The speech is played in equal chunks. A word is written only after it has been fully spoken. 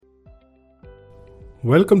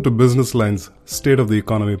Welcome to Businessline's State of the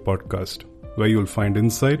Economy podcast, where you'll find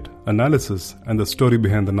insight, analysis, and the story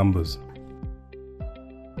behind the numbers.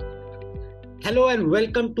 Hello and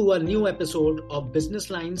welcome to a new episode of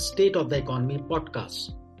Businessline's State of the Economy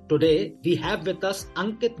podcast. Today, we have with us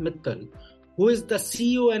Ankit Mittal, who is the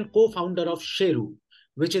CEO and co-founder of Sheru,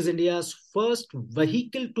 which is India's first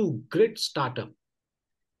vehicle-to-grid startup,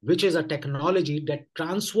 which is a technology that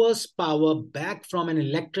transfers power back from an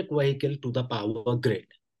electric vehicle to the power grid.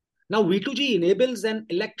 Now, V2G enables an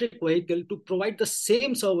electric vehicle to provide the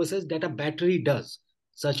same services that a battery does,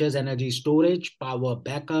 such as energy storage, power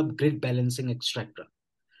backup, grid balancing, etc.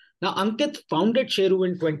 Now, Ankit founded Sheru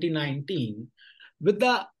in 2019 with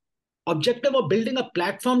the objective of building a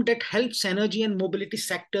platform that helps energy and mobility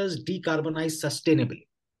sectors decarbonize sustainably.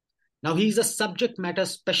 Now, he is a subject matter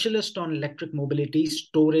specialist on electric mobility,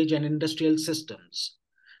 storage, and industrial systems.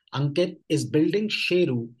 Ankit is building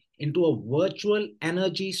Sheru into a virtual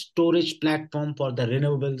energy storage platform for the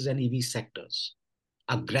renewables and EV sectors.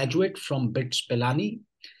 A graduate from BITS Pilani,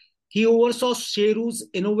 he oversaw Sheru's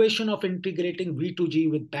innovation of integrating V2G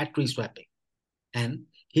with battery swapping. And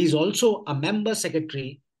he is also a member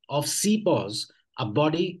secretary of CPOS, a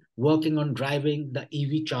body working on driving the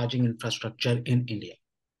EV charging infrastructure in India.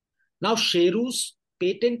 Now, Sheru's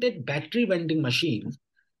patented battery vending machine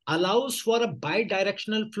allows for a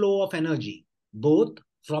bidirectional flow of energy, both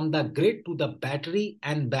from the grid to the battery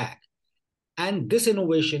and back. And this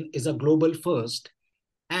innovation is a global first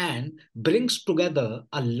and brings together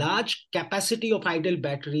a large capacity of idle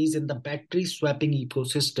batteries in the battery swapping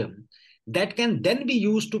ecosystem that can then be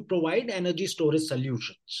used to provide energy storage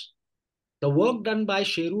solutions. The work done by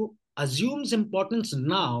Sheru assumes importance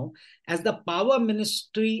now as the Power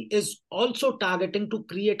Ministry is also targeting to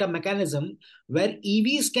create a mechanism where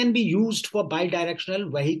EVs can be used for bidirectional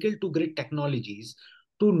vehicle-to-grid technologies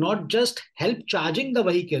to not just help charging the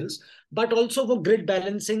vehicles, but also for grid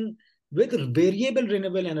balancing with variable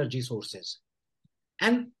renewable energy sources.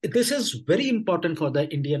 And this is very important for the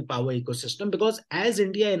Indian power ecosystem because as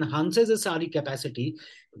India enhances its RE capacity,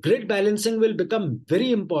 grid balancing will become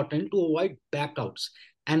very important to avoid blackouts.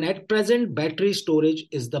 And at present, battery storage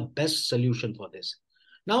is the best solution for this.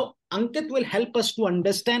 Now, Ankit will help us to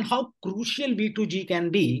understand how crucial V2G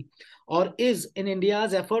can be or is in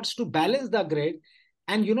India's efforts to balance the grid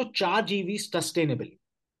and, charge EVs sustainably.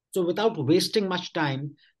 So without wasting much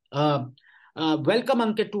time, welcome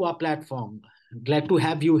Ankit to our platform. Glad to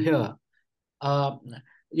have you here.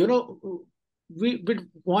 We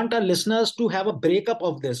want our listeners to have a breakup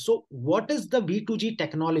of this. So what is the V2G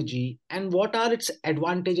technology and what are its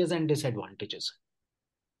advantages and disadvantages?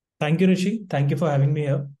 Thank you, Rishi. Thank you for having me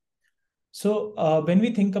here. So when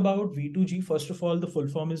we think about V2G, first of all, the full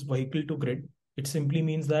form is vehicle to grid. It simply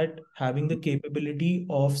means that having the capability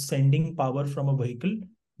of sending power from a vehicle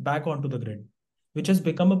back onto the grid, which has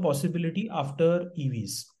become a possibility after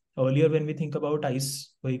EVs. Earlier, when we think about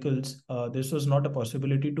ICE vehicles, this was not a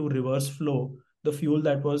possibility to reverse flow the fuel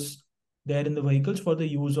that was there in the vehicles for the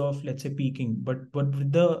use of, let's say, peaking. But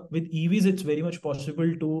with EVs, it's very much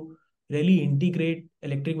possible to really integrate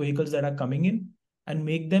electric vehicles that are coming in and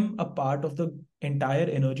make them a part of the entire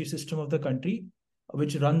energy system of the country,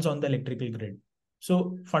 which runs on the electrical grid.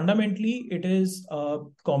 So fundamentally, it is a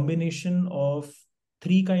combination of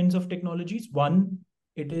three kinds of technologies. One,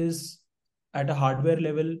 it is at a hardware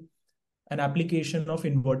level, an application of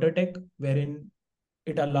inverter tech, wherein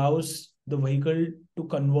it allows the vehicle to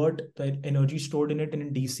convert the energy stored in it in a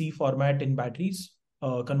DC format in batteries,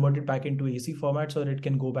 convert it back into AC format so that it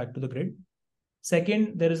can go back to the grid.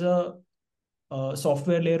 Second, there is a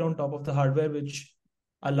software layer on top of the hardware, which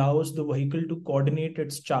allows the vehicle to coordinate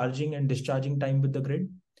its charging and discharging time with the grid.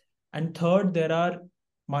 And third, there are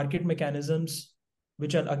market mechanisms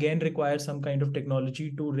which are again require some kind of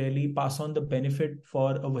technology to really pass on the benefit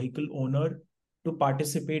for a vehicle owner to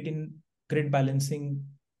participate in grid balancing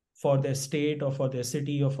for their state or for their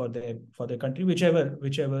city or for their country, whichever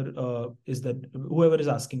is that whoever is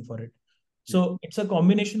asking for it. So it's a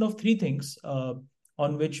combination of three things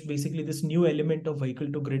on which basically this new element of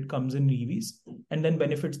vehicle to grid comes in EVs and then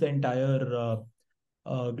benefits the entire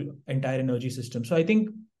energy system. So I think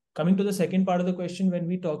coming to the second part of the question, when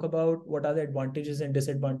we talk about what are the advantages and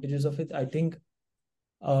disadvantages of it, I think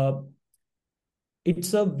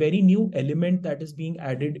it's a very new element that is being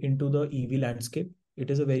added into the EV landscape.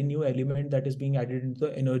 It is a very new element that is being added into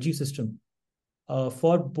the energy system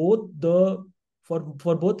for both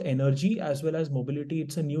energy as well as mobility.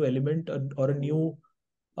 It's a new element or a new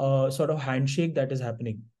sort of handshake that is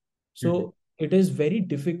happening. So it is very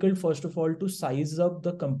difficult, first of all, to size up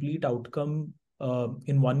the complete outcome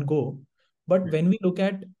in one go. But when we look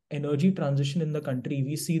at energy transition in the country,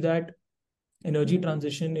 we see that energy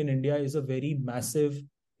transition in India is a very massive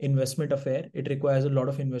investment affair. It requires a lot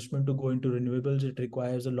of investment to go into renewables. It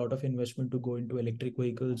requires a lot of investment to go into electric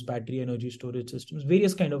vehicles, battery energy storage systems,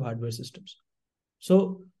 various kind of hardware systems.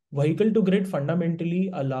 So vehicle to grid fundamentally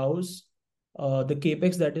allows the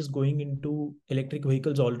capex that is going into electric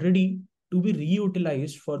vehicles already to be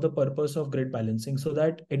reutilized for the purpose of grid balancing, so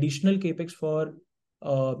that additional capex for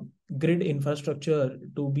uh, grid infrastructure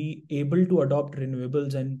to be able to adopt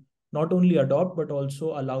renewables and not only adopt but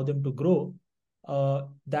also allow them to grow,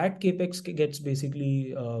 that capex gets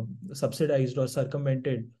basically subsidized or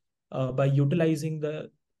circumvented by utilizing the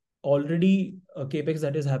already capex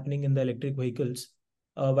that is happening in the electric vehicles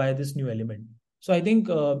via this new element. So I think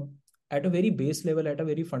at a very base level, at a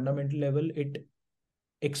very fundamental level, it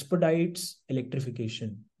expedites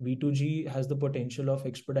electrification. V2G has the potential of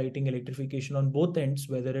expediting electrification on both ends,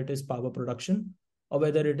 whether it is power production or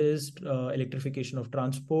whether it is electrification of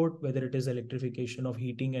transport, whether it is electrification of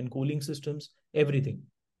heating and cooling systems, everything.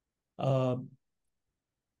 Uh,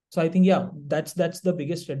 so I think, yeah, that's the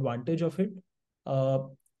biggest advantage of it. Uh,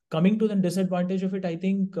 Coming to the disadvantage of it, I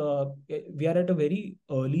think we are at a very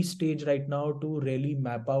early stage right now to really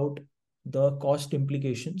map out the cost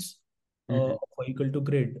implications Mhm. of vehicle to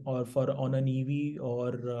grid, or for on an EV,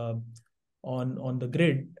 or on the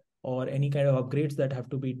grid, or any kind of upgrades that have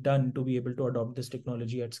to be done to be able to adopt this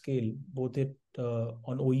technology at scale, both it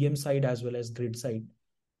on OEM side as well as grid side.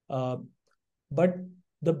 Uh, but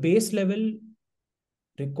the base level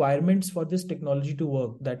requirements for this technology to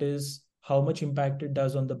work, that is how much impact it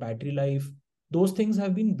does on the battery life, those things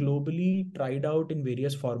have been globally tried out in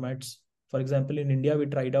various formats. For example, in India, we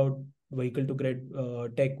tried out vehicle to grid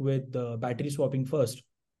tech with battery swapping first,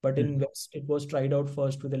 but in Mhm. West it was tried out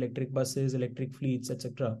first with electric buses, electric fleets,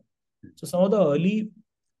 etc. So some of the early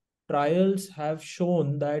trials have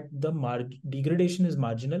shown that the degradation is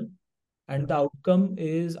marginal and the outcome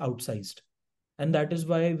is outsized. And that is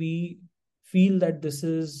why we feel that this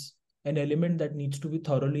is an element that needs to be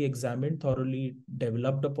thoroughly examined, thoroughly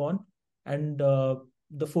developed upon, and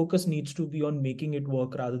the focus needs to be on making it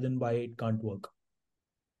work rather than why it can't work.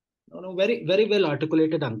 No, no, very, very well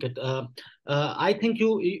articulated, Ankit. I think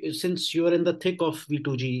since you are in the thick of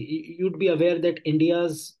V2G, you'd be aware that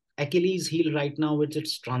India's Achilles heel right now is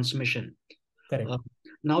its transmission. Correct. Uh,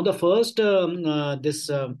 Now, the first this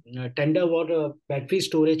tender war battery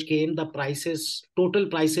storage came, the total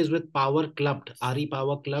prices with power clubbed, RE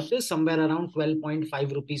power clubbed is somewhere around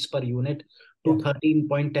 12.5 rupees per unit Yeah. to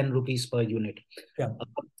 13.10 rupees per unit. Yeah.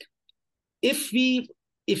 Uh, if we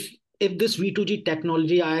if this V2G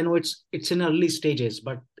technology, I know it's in early stages,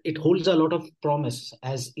 but it holds a lot of promise,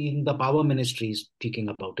 as in the power ministry is speaking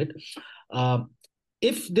about it. Uh,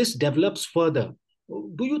 if this develops further,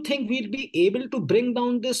 do you think we'll be able to bring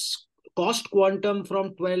down this cost quantum from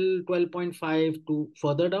 12.5 to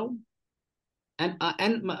further down? And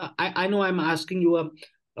I know I'm asking you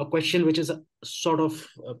a question which is a sort of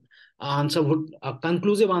answer would a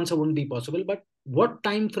conclusive answer wouldn't be possible, but what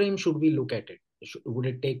time frame should we look at it? Would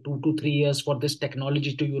it take 2 to 3 years for this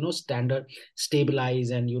technology to standard stabilize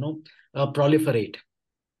and proliferate?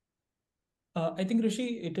 I think, Rishi,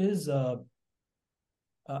 it is.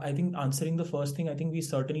 I think answering the first thing, I think we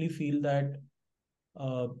certainly feel that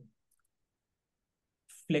uh,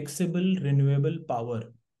 flexible renewable power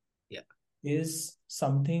Yeah. is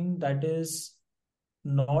something that is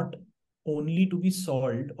not only to be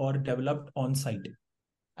solved or developed on site.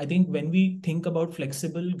 I think when we think about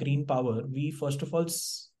flexible green power, we first of all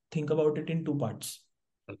think about it in two parts.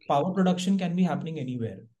 Okay. Power production can be happening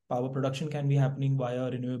anywhere. Power production can be happening via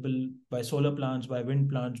renewable, by solar plants, by wind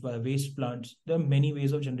plants, by waste plants. There are many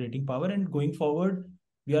ways of generating power, and going forward,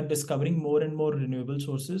 we are discovering more and more renewable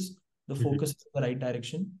sources. The Mhm. focus is in the right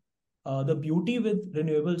direction. The beauty with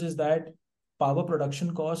renewables is that power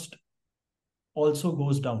production cost also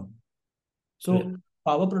goes down. Yeah. So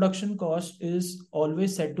power production cost is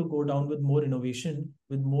always set to go down with more innovation,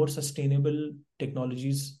 with more sustainable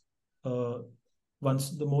technologies. Uh, Once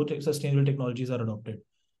the more sustainable technologies are adopted.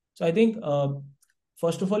 So I think,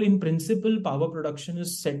 first of all, in principle, power production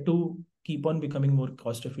is set to keep on becoming more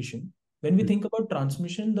cost efficient. When we Mhm. think about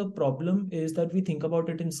transmission, the problem is that we think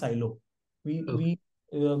about it in silo. We Okay. we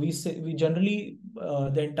we say we generally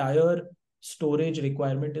the entire storage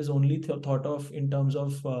requirement is only thought of in terms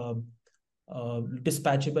of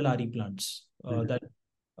dispatchable RE plants Mhm. that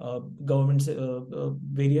governments,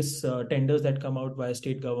 various tenders that come out via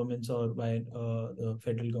state governments or by the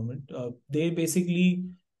federal government, they basically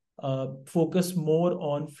focus more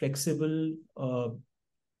on flexible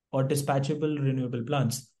or dispatchable renewable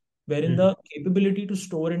plants, wherein the capability to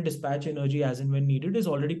store and dispatch energy as and when needed is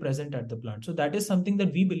already present at the plant. So that is something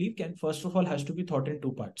that we believe can, first of all, has to be thought in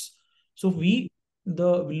two parts. So we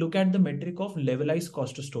look at the metric of levelized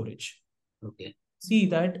cost of storage. Okay. See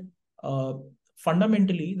that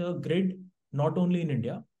fundamentally the grid, not only in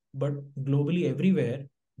India, but globally everywhere,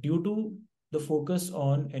 due to the focus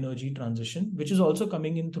on energy transition, which is also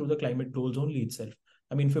coming in through the climate goals only itself.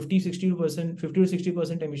 I mean, 50 to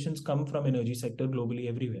 60% emissions come from energy sector globally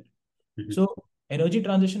everywhere. So energy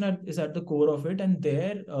transition is at the core of it. And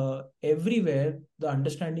there, everywhere, the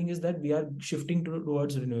understanding is that we are shifting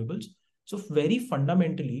towards renewables. So very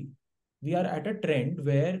fundamentally, we are at a trend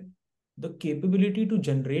where the capability to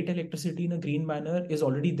generate electricity in a green manner is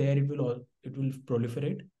already there. It will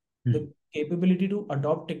proliferate. The capability to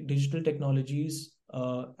adopt digital technologies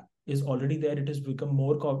is already there. It will become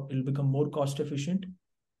more cost efficient,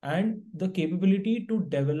 and the capability to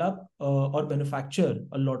develop or manufacture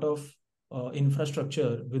a lot of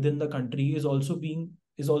infrastructure within the country is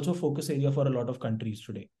also focus area for a lot of countries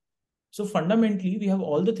today. So fundamentally, we have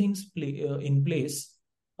all the things in place.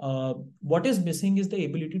 What is missing is the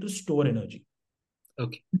ability to store energy.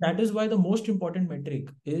 Okay. That is why the most important metric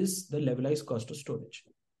is the levelized cost of storage.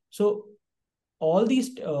 So all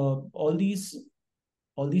these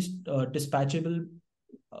dispatchable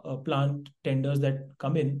plant tenders that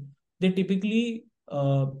come in, they typically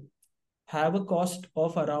have a cost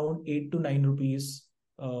of around 8 to 9 rupees,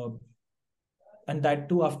 and that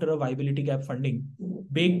too after a viability gap funding,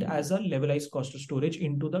 baked as a levelized cost of storage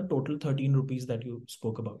into the total 13 rupees that you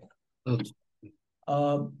spoke about. Okay.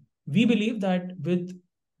 We believe that with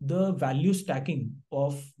the value stacking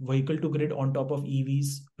of vehicle to grid on top of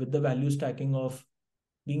EVs, with the value stacking of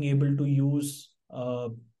being able to use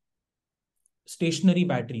stationary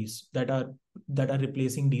batteries that are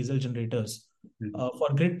replacing diesel generators for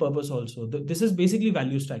grid purpose also. This is basically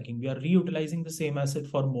value stacking. We are reutilizing the same asset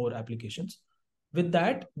for more applications. With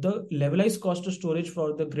that, the levelized cost of storage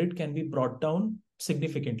for the grid can be brought down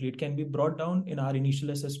significantly. It can be brought down in our initial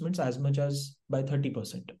assessments as much as by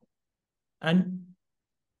 30%. And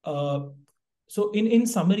so in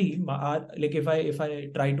summary, like if I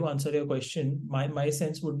try to answer your question, my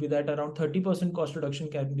sense would be that around 30% cost reduction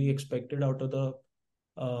can be expected out of the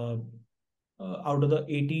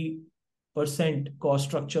 80% cost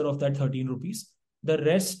structure of that 13 rupees. The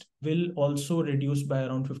rest will also reduce by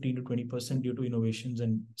around 15 to 20% due to innovations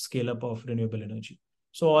and scale up of renewable energy.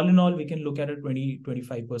 So all in all, we can look at a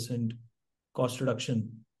 25% cost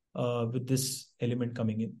reduction with this element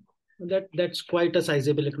coming in. That's quite a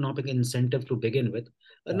sizable economic incentive to begin with.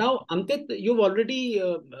 Now, Ankit, you've already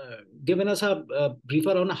given us a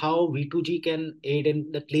briefer on how V2G can aid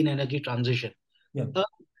in the clean energy transition. Yeah.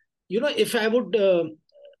 If I would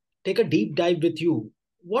take a deep dive with you,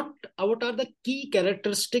 what are the key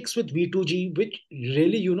characteristics with V2G which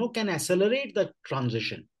really, can accelerate the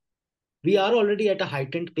transition? We are already at a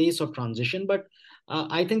heightened pace of transition, but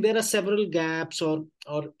I think there are several gaps, or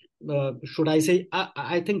should I say,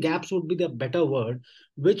 I think gaps would be the better word,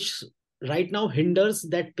 which right now hinders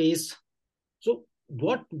that pace. So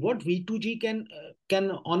what V2G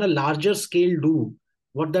can on a larger scale do?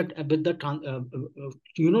 What that with the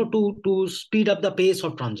to speed up the pace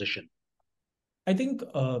of transition? I think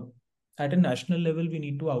at a national level, we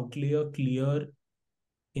need to outlay a clear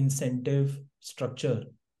incentive structure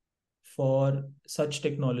for such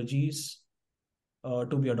technologies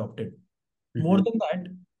to be adopted. More than that,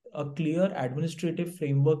 a clear administrative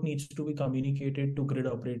framework needs to be communicated to grid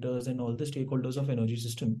operators and all the stakeholders of energy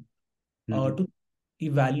system to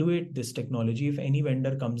evaluate this technology if any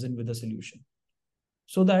vendor comes in with a solution,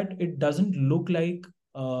 so that it doesn't look like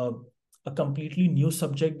a completely new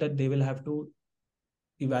subject that they will have to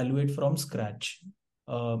evaluate from scratch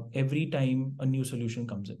every time a new solution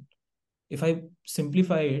comes in. If I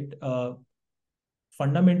simplify it,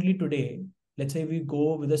 fundamentally today, let's say we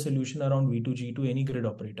go with a solution around V2G to any grid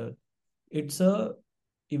operator, it's a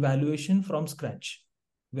evaluation from scratch,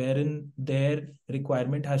 wherein their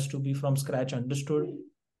requirement has to be from scratch understood.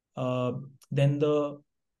 Then the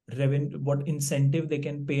revenue, what incentive they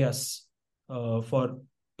can pay us for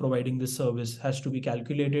providing this service has to be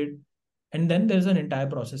calculated. And then there's an entire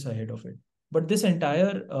process ahead of it. But this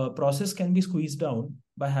entire process can be squeezed down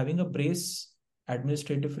by having a brace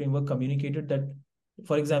administrative framework communicated that,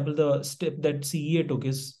 for example, the step that CEA took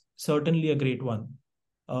is certainly a great one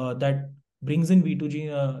that brings in V2G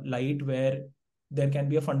in a light where there can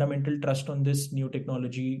be a fundamental trust on this new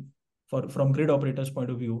technology from grid operators' point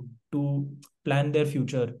of view to plan their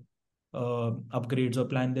future upgrades or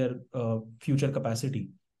plan their future capacity.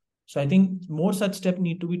 So I think more such steps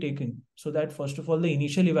need to be taken so that, first of all, the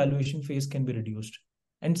initial evaluation phase can be reduced.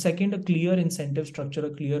 And second, a clear incentive structure,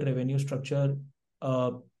 a clear revenue structure,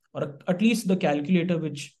 at least the calculator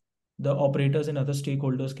which the operators and other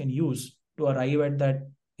stakeholders can use to arrive at that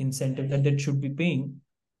incentive that they should be paying,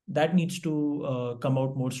 that needs to come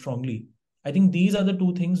out more strongly. I think these are the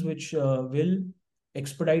two things which will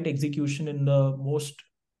expedite execution in the most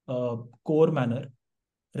core manner.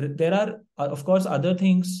 There are, of course, other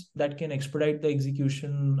things that can expedite the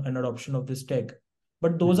execution and adoption of this tech,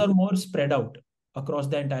 but those are more spread out across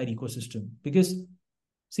the entire ecosystem. Because,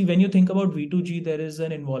 see, when you think about V2G, there is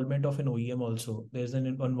an involvement of an OEM also. There's an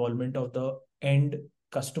involvement of the end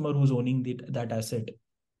customer who's owning that asset.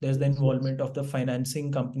 There's the involvement of the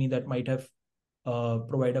financing company that might have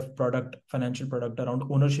provide a financial product around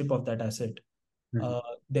ownership of that asset.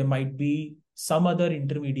 There might be some other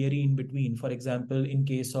intermediary in between. For example, in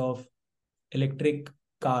case of electric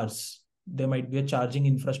cars, there might be a charging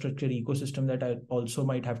infrastructure ecosystem that also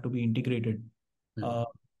might have to be integrated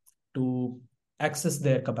to access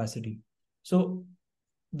their capacity. So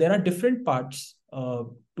there are different parts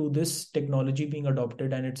to this technology being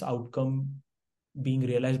adopted and its outcome being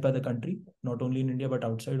realized by the country, not only in India, but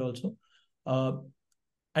outside also.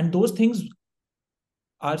 And those things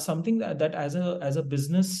are something that as a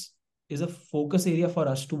business is a focus area for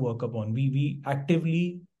us to work upon. We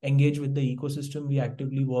actively engage with the ecosystem. We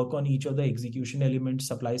actively work on each of the execution elements,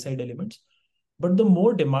 supply side elements. But the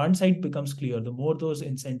more demand side becomes clear, the more those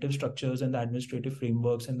incentive structures and the administrative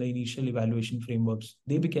frameworks and the initial evaluation frameworks,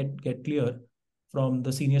 they get clear from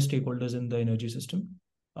the senior stakeholders in the energy system.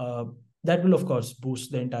 That will, of course,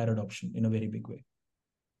 boost the entire adoption in a very big way.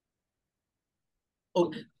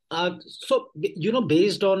 Okay. So,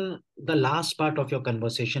 based on the last part of your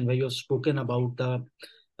conversation where you've spoken about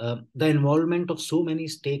the involvement of so many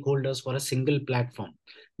stakeholders for a single platform.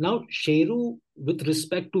 Now, Sheru, with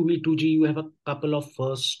respect to V2G, you have a couple of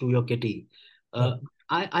firsts to your kitty.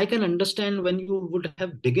 I can understand when you would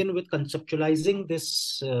have begun with conceptualizing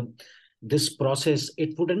this process,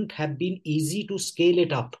 it wouldn't have been easy to scale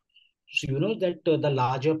it up. So, that the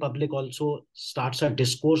larger public also starts a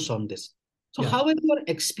discourse on this. So how has your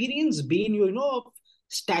experience been, of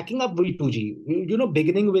stacking up V2G,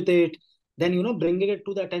 beginning with it, then, bringing it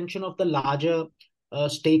to the attention of the larger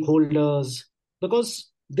stakeholders?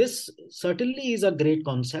 Because this certainly is a great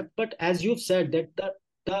concept, but as you've said, that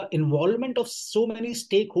the involvement of so many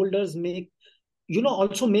stakeholders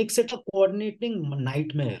also makes it a coordinating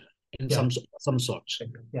nightmare in some sorts.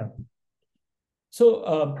 Yeah.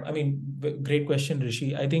 So, great question,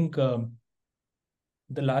 Rishi. I think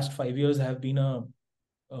the last 5 years have been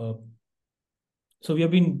so we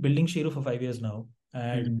have been building Sheru for 5 years now,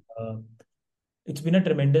 and it's been a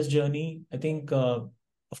tremendous journey. I think, of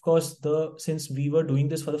course, since we were doing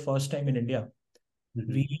this for the first time in India,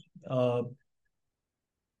 we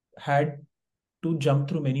had to jump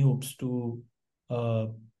through many hoops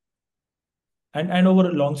and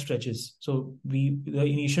over long stretches. So the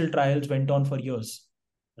initial trials went on for years.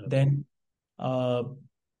 Then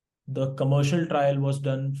the commercial trial was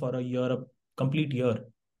done for a complete year.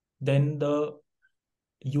 Then the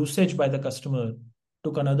usage by the customer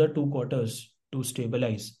took another 2 quarters to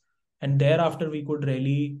stabilize. And thereafter, we could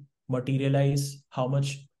really materialize how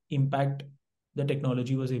much impact the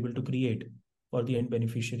technology was able to create for the end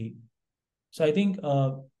beneficiary. So I think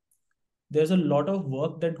there's a lot of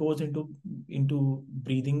work that goes into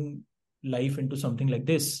breathing life into something like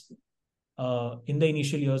this in the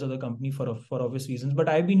initial years of the company for obvious reasons. But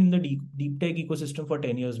I've been in the deep tech ecosystem for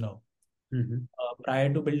 10 years now.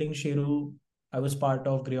 Prior to building Sheru, I was part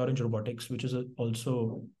of Grey Orange Robotics, which is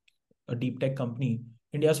also a deep tech company,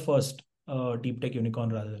 India's first deep tech unicorn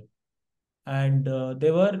rather. And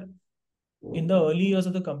they were in the early years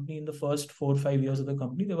of the company, in the first 4 or 5 years of the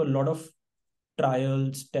company, there were a lot of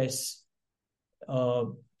trials, tests,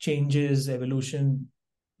 changes, evolution.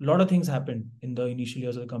 A lot of things happened in the initial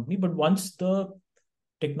years of the company. But once the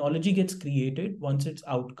technology gets created, once its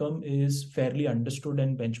outcome is fairly understood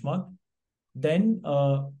and benchmarked, then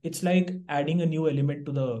it's like adding a new element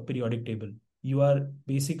to the periodic table. You are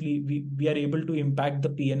basically, we are able to impact the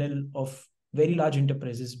P&L of very large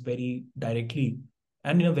enterprises very directly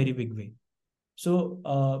and in a very big way. So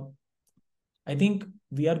I think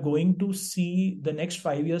we are going to see the next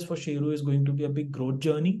 5 years for Sheru is going to be a big growth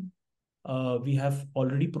journey. We have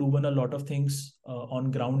already proven a lot of things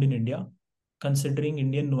on ground in India, considering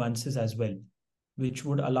Indian nuances as well, which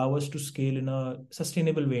would allow us to scale in a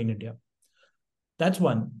sustainable way in India. That's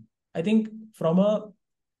one. I think from a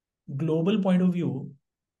global point of view,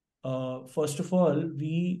 first of all,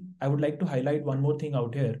 I would like to highlight one more thing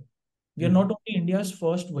out here. We are not only India's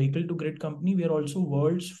first vehicle-to-grid company, we are also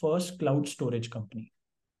world's first cloud storage company.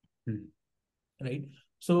 Right?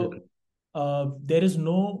 So there is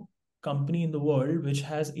no company in the world which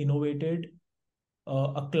has innovated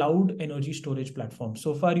a cloud energy storage platform.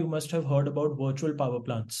 So far, you must have heard about virtual power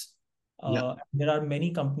plants. Yeah. There are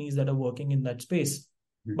many companies that are working in that space.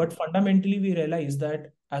 Mhm. But fundamentally, we realize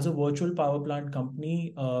that as a virtual power plant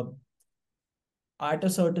company, at a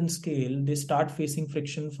certain scale, they start facing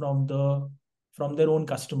friction from their own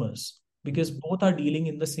customers because both are dealing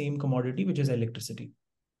in the same commodity, which is electricity.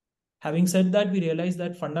 Having said that, we realize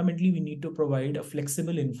that fundamentally we need to provide a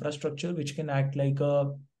flexible infrastructure which can act like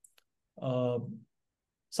a uh,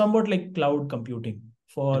 somewhat like cloud computing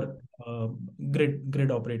for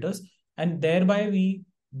grid operators, and thereby we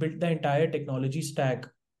built the entire technology stack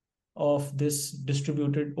of these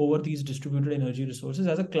distributed energy resources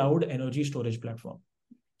as a cloud energy storage platform.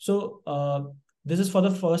 So this is for the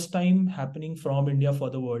first time happening from India for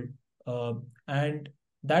the world, uh, and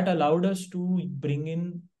that allowed us to bring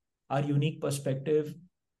in our unique perspective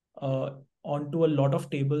uh, onto a lot of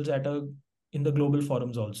tables in the global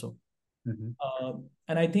forums also. Mhm.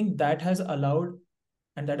 And I think that has allowed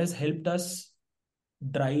and that has helped us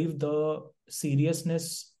drive the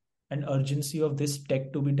seriousness and urgency of this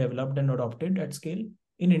tech to be developed and adopted at scale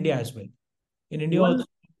in India as well. In India One,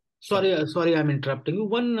 also, yeah, sorry, I'm interrupting you.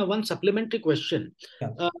 One supplementary question. yeah,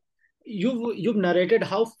 Uh, you've narrated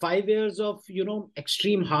how 5 years of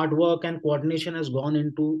extreme hard work and coordination has gone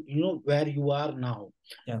into where you are now.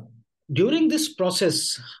 yeah, During this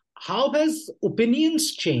process, how has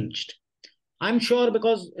opinions changed? I'm sure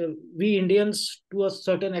because we Indians, to a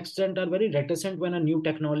certain extent, are very reticent when a new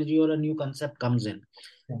technology or a new concept comes in,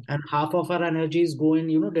 yeah, and half of our energies go in,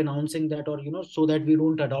 denouncing that, or so that we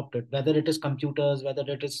don't adopt it, whether it is computers, whether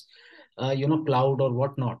it is, cloud or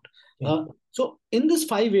whatnot. yeah. So, in this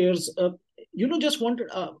 5 years, just wanted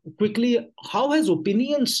quickly, how has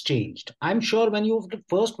opinions changed? I'm sure when you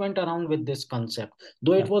first went around with this concept,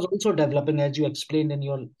 though it Yeah. was also developing, as you explained in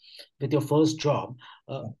your with your first job.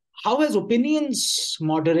 Uh, Yeah. how has opinions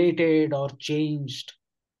moderated or changed?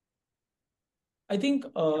 I think,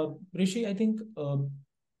 Rishi, I think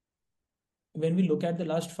when we look at the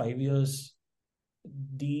last 5 years,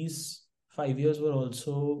 these 5 years were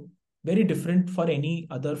also very different for any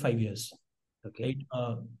other 5 years, Okay.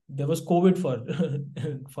 right? There was COVID for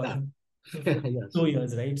for Yeah. for Yes. 2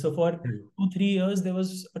 years, right? So for Mhm. 2 3 years, there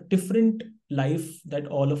was a different life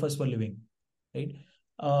that all of us were living, right?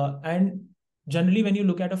 And generally, when you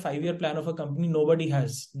look at a 5 year plan of a company, nobody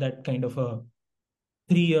has that kind of a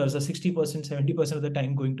 3 years or 60%, 70% of the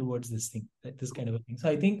time going towards this thing, this kind of a thing. So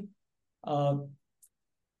I think uh,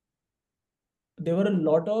 there were a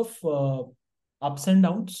lot of ups and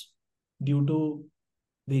downs due to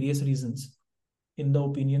various reasons in the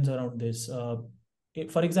opinions around this.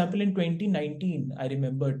 For example, in 2019, I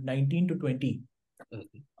remember 19 to 20,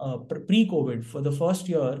 Okay. pre-COVID, for the first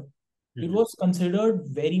year, it Mhm. was considered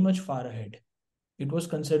very much far ahead. It was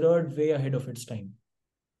considered way ahead of its time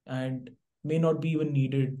and may not be even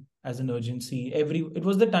needed as an urgency. It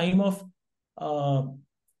was the time of uh,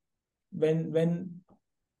 when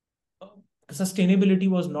uh, sustainability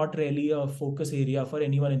was not really a focus area for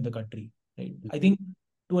anyone in the country, right? I think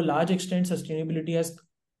to a large extent, sustainability has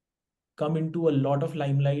come into a lot of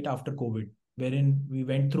limelight after COVID, wherein we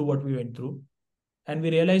went through what we went through. And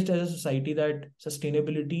we realized as a society that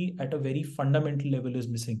sustainability at a very fundamental level is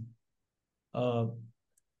missing. Uh,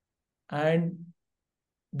 and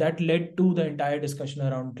that led to the entire discussion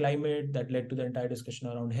around climate, that led to the entire discussion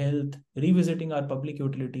around health, revisiting our public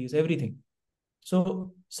utilities, everything.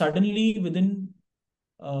 So suddenly, within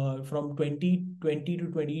from 2020 to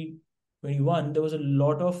 2021, there was a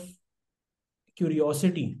lot of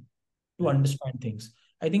curiosity to Mhm. understand things.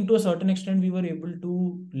 I think to a certain extent, we were able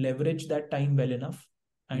to leverage that time well enough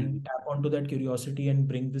Mhm. and tap onto that curiosity and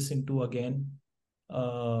bring this into again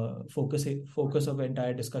focus of the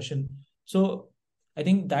entire discussion. So I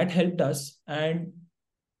think that helped us. And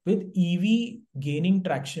with EV gaining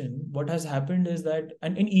traction, what has happened is that,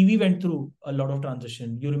 and EV went through a lot of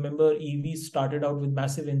transition. You remember EV started out with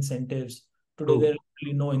massive incentives. Today, True. there are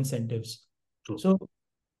really no incentives. True. So,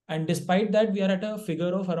 and despite that, we are at a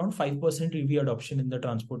figure of around 5% EV adoption in the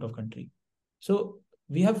transport of country. So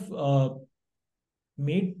we have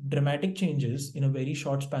made dramatic changes in a very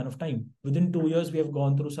short span of time. Within 2 years, we have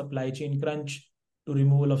gone through supply chain crunch to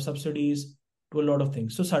removal of subsidies to a lot of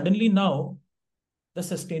things. So suddenly now the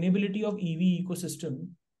sustainability of EV ecosystem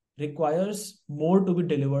requires more to be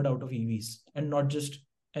delivered out of EVs and not just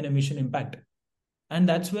an emission impact. And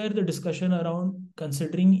that's where the discussion around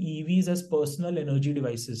considering EVs as personal energy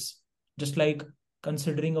devices, just like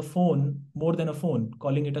considering a phone more than a phone,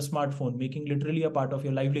 calling it a smartphone, making literally a part of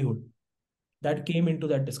your livelihood, that came into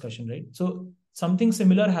that discussion, right? So something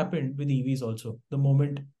similar happened with EVs also, the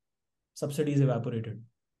moment subsidies evaporated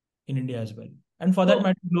in India as well. And for that So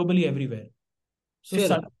matter, globally everywhere. So, fair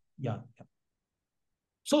enough. yeah.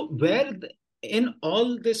 So where in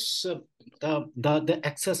all this the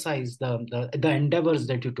exercise, the endeavors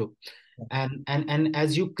that you took, Yeah. and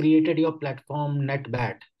as you created your platform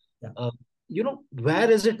NetBat, Yeah.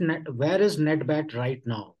 where is NetBat right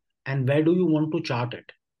now, and where do you want to chart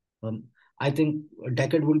it? Um, I think a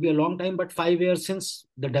decade will be a long time, but 5 years, since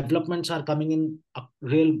the developments are coming in a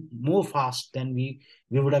real more fast than we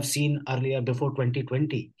would have seen earlier before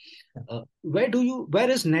 2020. Yeah. Where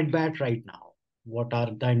is NetBat right now? What are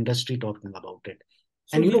the industry talking about it?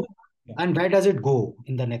 So And we are, yeah. and where does it go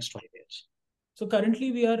in the next 5 years? So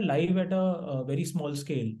currently we are live at a very small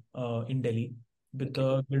scale in Delhi with Okay.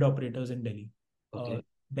 the grid operators in Delhi. Okay.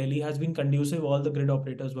 Delhi has been conducive. All the grid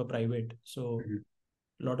operators were private, so Mhm.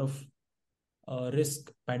 a lot of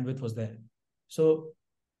risk bandwidth was there. So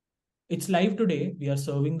it's live today. We are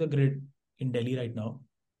serving the grid in Delhi right now.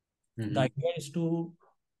 The Mhm. idea is to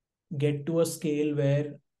get to a scale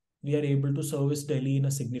where we are able to service Delhi in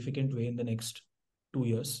a significant way in the next 2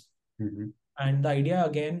 years. Mhm. And the idea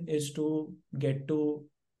again is to get to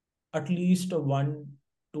at least a 1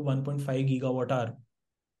 to 1.5 gigawatt hour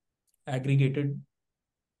aggregated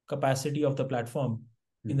capacity of the platform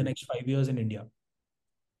in the Mhm. next 5 years in India.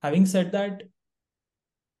 Having said that,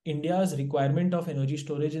 India's requirement of energy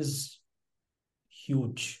storage is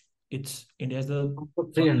huge. It's India's the So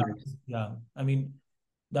third 300. largest. Yeah. I mean,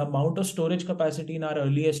 the amount of storage capacity in our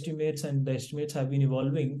early estimates, and the estimates have been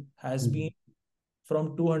evolving, has been Mhm.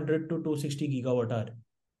 from 200 to 260 gigawatt hour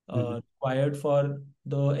Mhm. required for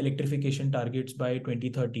the electrification targets by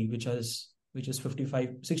 2030, which is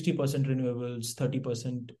 60% renewables,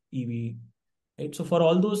 30% EV. Right? So for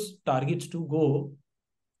all those targets to go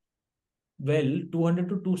well, 200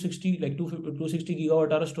 to 260, like 260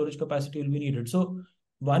 gigawatt hour storage capacity will be needed. So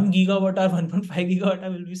 1 gigawatt hour, 1.5 gigawatt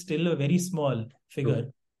hour will be still a very small True.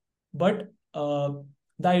 figure. But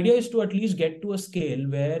the idea is to at least get to a scale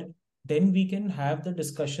where then we can have the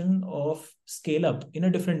discussion of scale up in a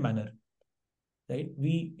different manner, right?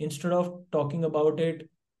 We, instead of talking about it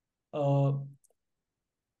uh,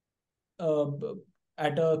 uh,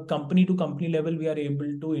 at a company to company level, we are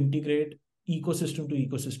able to integrate ecosystem to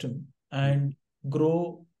ecosystem and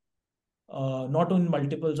grow not in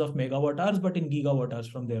multiples of megawatt hours, but in gigawatt hours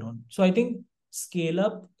from there on. So I think scale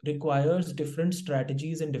up requires different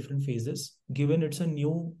strategies in different phases, given it's a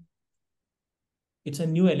new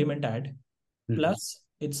element add, Mhm. plus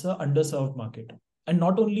it's a underserved market. And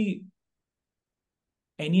not only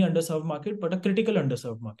any underserved market, but a critical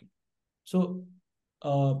underserved market. So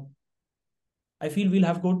uh, I feel we'll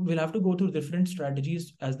have to go through different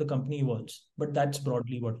strategies as the company evolves. But that's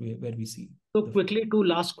broadly where we see So the. quickly, two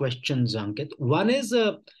last questions, Ankit. One is,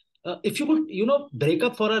 if you could, break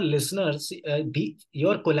up for our listeners,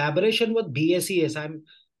 your collaboration with BSES,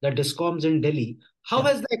 the discoms in Delhi. How Yeah.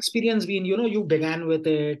 has the experience been? You began with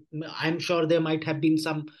it. I'm sure there might have been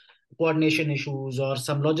some coordination issues or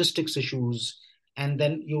some logistics issues, and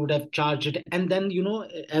then you would have charged it. And then,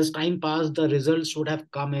 as time passed, the results would have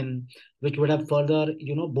come in, which would have further,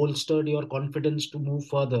 bolstered your confidence to move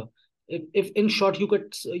further. If in short you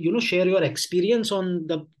could share your experience on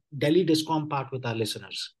the Delhi Discom part with our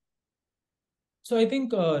listeners. So I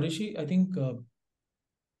think Rishi, I think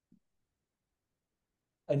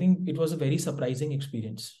it was a very surprising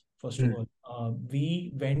experience. First of Hmm. all,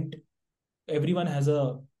 we went. Everyone has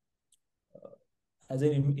an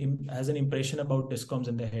impression about discoms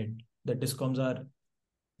in their head. That discoms are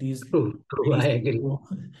these True, very I agree. slow.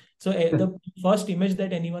 So the first image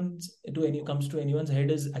that comes to anyone's head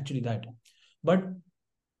is actually that. But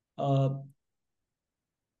uh,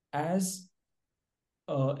 as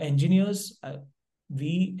engineers,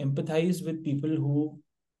 we empathize with people who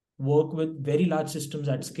work with very large systems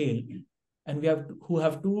at scale, and who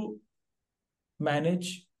have to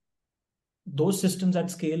manage those systems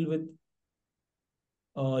at scale with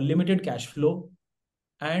limited cash flow,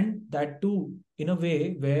 and that too in a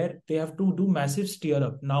way where they have to do massive steer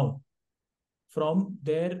up now from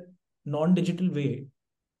their non-digital way,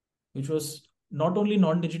 which was not only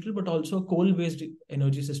non-digital but also coal-based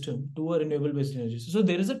energy system to a renewable-based energy system. So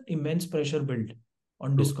there is an immense pressure built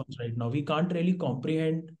on True. discoms right now. We can't really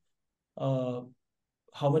comprehend uh,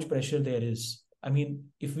 how much pressure there is. I mean,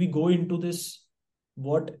 if we go into this,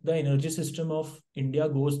 what the energy system of India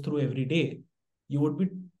goes through every day, you would be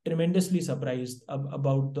tremendously surprised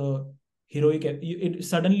about the heroic.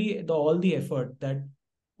 Suddenly all the effort that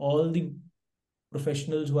all the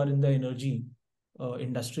professionals who are in the energy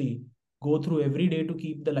industry go through every day to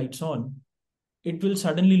keep the lights on. it will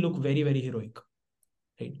suddenly look very, very heroic,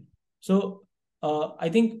 right? So I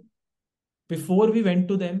think before we went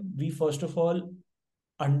to them, we first of all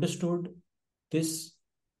understood this,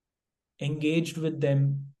 engaged with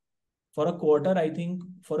them for a quarter. I think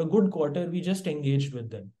for a good quarter, we just engaged with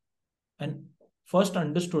them and first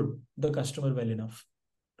understood the customer well enough.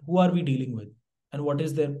 Who are we dealing with, and what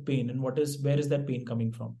is their pain, and where is that pain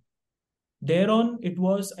coming from? Thereon, it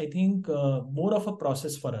was, I think, more of a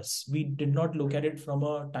process for us. We did not look at it from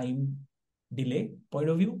a time delay point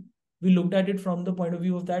of view. We looked at it from the point of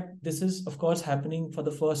view of that this is, of course, happening for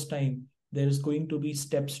the first time. There is going to be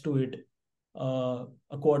steps to it. A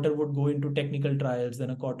quarter would go into technical trials, then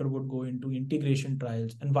a quarter would go into integration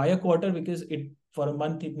trials. And why a quarter? Because for a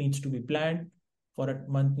month it needs to be planned, for a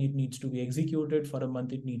month it needs to be executed, for a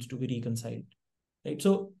month it needs to be reconciled. Right.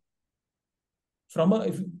 So from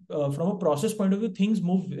a process point of view, things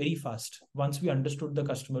move very fast once we understood the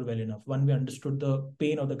customer well enough, when we understood the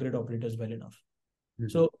pain of the grid operators well enough. Mm-hmm.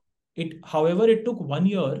 So however, it took 1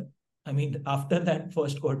 year. I mean, after that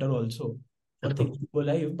first quarter also for things to go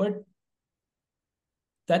live, but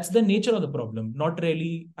that's the nature of the problem. Not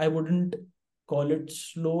really, I wouldn't call it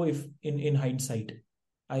slow if in hindsight.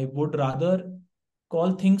 I would rather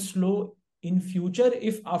call things slow in future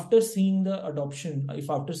if after seeing the adoption, if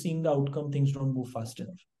after seeing the outcome, things don't move fast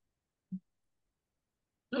enough.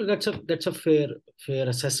 No, that's a fair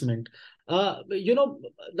assessment.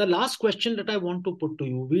 The last question that I want to put to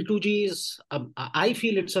you, V2G is, I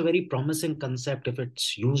feel it's a very promising concept if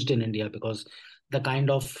it's used in India, because the kind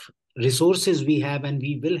of resources we have and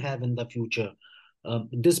we will have in the future,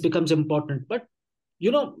 this becomes important. But,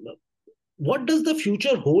 what does the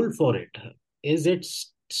future hold for it? Is it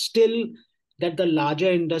still that the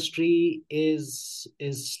larger industry is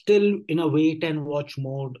still in a wait and watch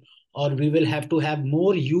mode, or we will have to have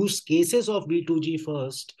more use cases of V2G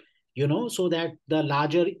first, so that the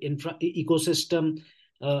larger ecosystem,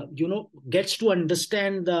 gets to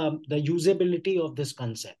understand the usability of this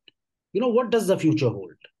concept? What does the future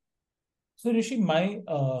hold? So Rishi,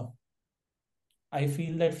 I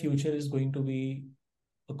feel that future is going to be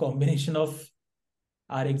a combination of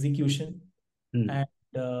our execution and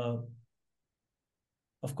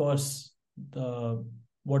of course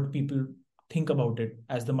what people think about it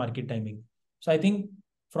as the market timing. So I think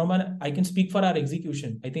I can speak for our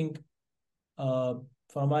execution. I think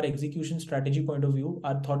from our execution strategy point of view,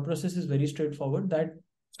 our thought process is very straightforward.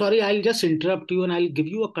 Sorry, I'll just interrupt you and I'll give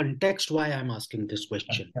you a context why I'm asking this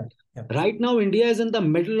question. Yeah. Right now, India is in the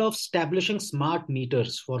middle of establishing smart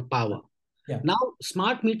meters for power. Yeah. Now,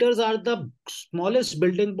 smart meters are the smallest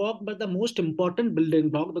building block, but the most important building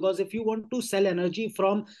block, because if you want to sell energy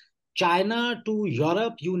from China to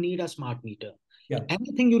Europe, you need a smart meter. Yeah.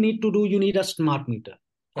 Anything you need to do, you need a smart meter.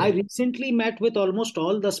 Yeah. I recently met with almost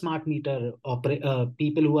all the smart meter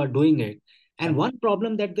people who are doing it. And one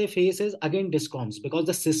problem that they face is, again, discoms, because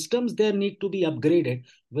the systems there need to be upgraded,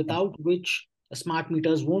 without which smart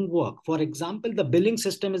meters won't work. For example, the billing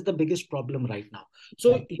system is the biggest problem right now.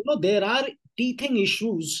 So, there are teething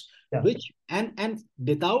issues, which, and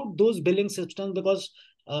without those billing systems, because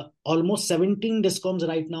almost 17 discoms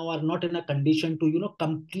right now are not in a condition to,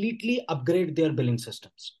 completely upgrade their billing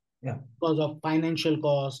systems. Yeah. Because of financial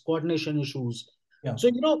costs, coordination issues. Yeah. So,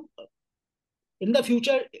 in the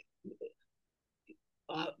future,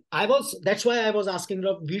 that's why I was asking,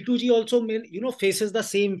 V2G also faces the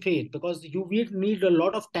same fate, because you need a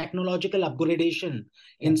lot of technological upgradation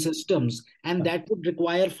in systems, and that would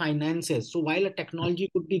require finances. So while a technology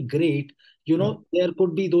could be great, there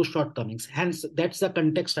could be those shortcomings. Hence, that's the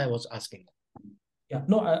context I was asking. Yeah,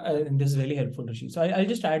 no, this is really helpful, Rishi. So I'll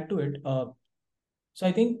just add to it. So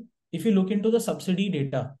I think if you look into the subsidy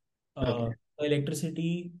data, the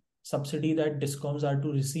electricity subsidy that discoms are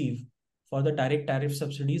to receive for the direct tariff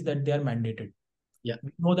subsidies that they are mandated. Yeah.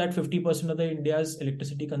 We know that 50% of the India's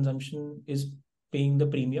electricity consumption is paying the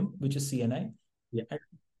premium, which is CNI. Yeah. And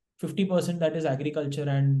 50% that is agriculture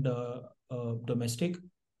and domestic,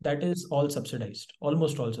 that is all subsidized,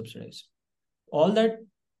 almost all subsidized. All that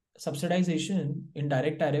subsidization in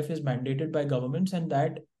direct tariff is mandated by governments, and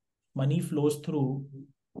that money flows through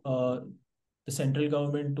the central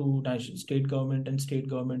government to state government, and state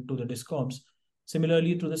government to the discoms.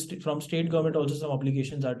 Similarly, from state government also some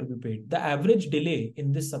obligations are to be paid. The average delay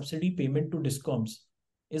in this subsidy payment to discoms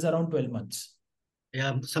is around 12 months.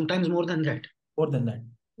 Yeah, sometimes more than that. More than that.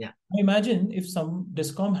 Yeah. Imagine if some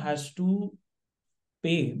discom has to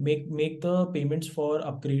make the payments for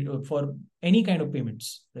upgrade, for any kind of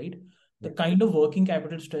payments, right? The kind of working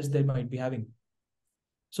capital stress they might be having.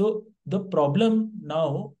 So the problem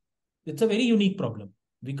now, it's a very unique problem.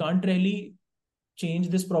 We can't really change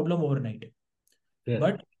this problem overnight. Yeah.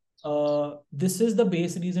 But this is the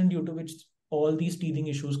base reason due to which all these teething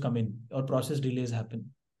issues come in or process delays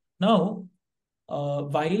happen. Now,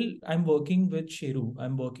 while I'm working with Sheru,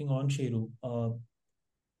 I'm working on Sheru.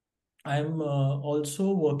 I'm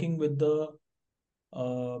also working with the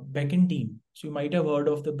Beacon team. So you might have heard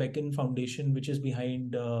of the Beacon Foundation, which is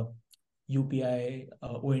behind UPI,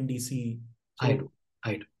 ONDC. I do.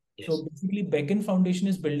 Yes. So basically, Beacon Foundation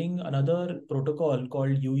is building another protocol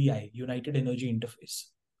called UEI, United Energy Interface.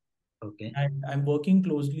 Okay. And I'm working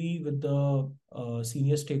closely with the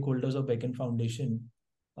senior stakeholders of Beacon Foundation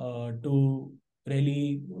to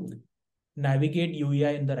really navigate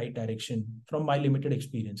UEI in the right direction from my limited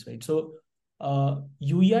experience, right? So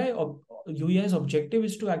UEI's objective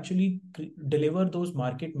is to actually deliver those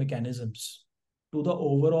market mechanisms to the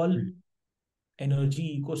overall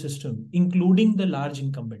energy ecosystem, including the large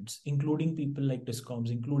incumbents, including people like DISCOMs,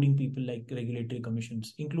 including people like regulatory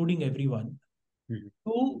commissions, including everyone,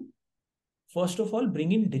 to first of all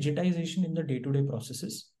bring in digitization in the day-to-day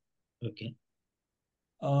processes. Okay.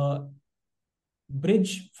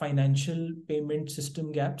 Bridge financial payment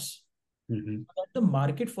system gaps, so that the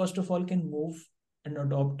market first of all can move and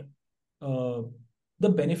adopt the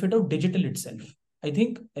benefit of digital itself. I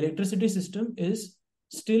think electricity system is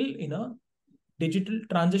still in a digital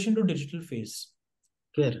transition to digital phase.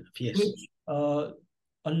 Fair enough. Yes. Which, a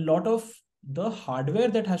lot of the hardware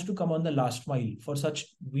that has to come on the last mile for such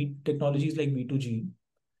technologies like V2G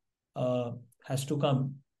has to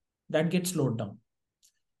come, that gets slowed down.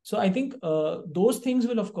 So I think those things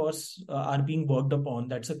will, of course, are being worked upon.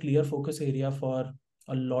 That's a clear focus area for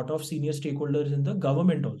a lot of senior stakeholders in the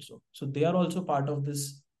government also. So they are also part of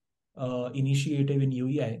this initiative in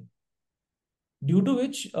UEI, due to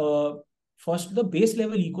which first the base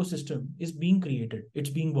level ecosystem is being created. It's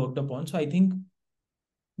being worked upon. So I think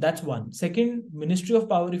that's one. Second, Ministry of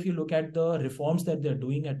Power, if you look at the reforms that they're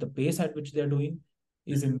doing at the pace at which they're doing,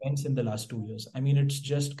 is immense in the last 2 years. I mean, it's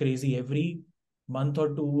just crazy. Every month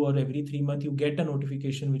or two or every 3 months, you get a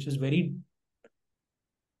notification which is very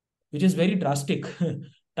drastic.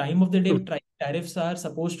 Time of the day tariffs are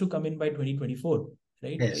supposed to come in by 2024,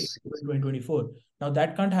 right? Yes. 2024. Now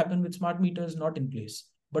that can't happen with smart meters not in place.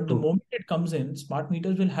 But the moment it comes in, smart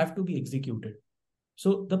meters will have to be executed.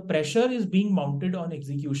 So the pressure is being mounted on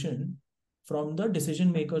execution from the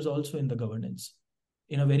decision makers also in the governance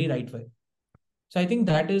in a very right way. So I think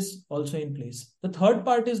that is also in place. The third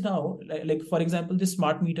part is now, like for example, this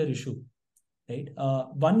smart meter issue, right?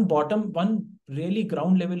 One really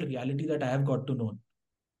ground level reality that I have got to know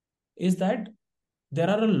is that there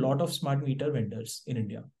are a lot of smart meter vendors in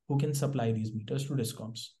India who can supply these meters to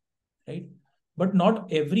DISCOMs, right? But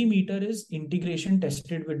not every meter is integration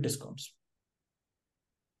tested with DISCOMs.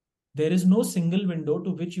 There is no single window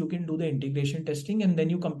to which you can do the integration testing and then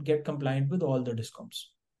you get compliant with all the DISCOMs.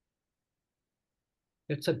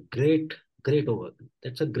 That's a great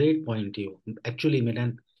That's a great point you actually made.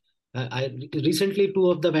 And I recently 2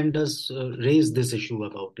 of the vendors raised this issue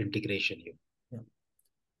about integration here. Yeah.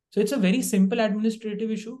 So it's a very simple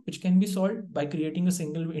administrative issue which can be solved by creating a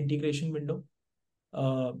single integration window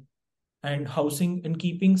and housing and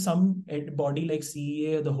keeping some body like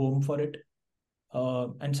CEA the home for it.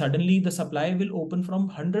 And suddenly the supply will open from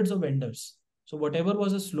hundreds of vendors. So whatever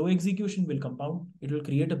was a slow execution will compound. It will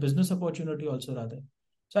create a business opportunity also rather.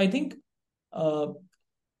 So I think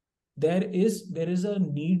there is a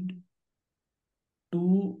need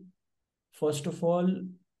to first of all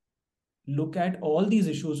look at all these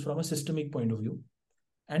issues from a systemic point of view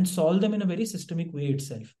and solve them in a very systemic way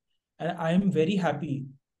itself. And I am very happy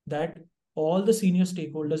that all the senior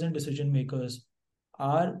stakeholders and decision makers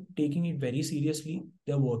are taking it very seriously.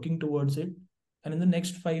 They're working towards it. And in the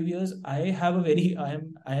next 5 years, I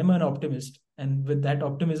am an optimist. And with that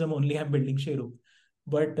optimism only, I'm building Sheru.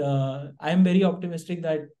 But I am very optimistic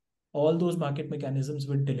that all those market mechanisms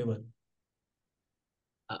will deliver.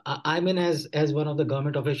 I mean, as one of the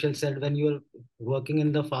government officials said, when you're working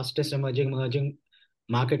in the fastest emerging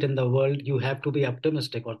market in the world, you have to be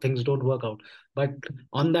optimistic or things don't work out. But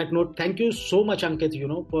on that note, thank you so much, Ankit,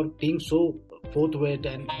 for being so forthright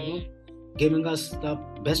and giving us the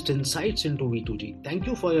best insights into V2G. Thank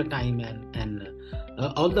you for your time and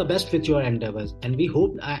all the best with your endeavors. And we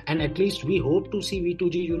hope, and at least we hope to see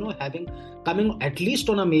V2G, coming at least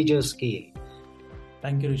on a major scale.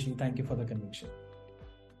 Thank you, Rishi. Thank you for the conviction.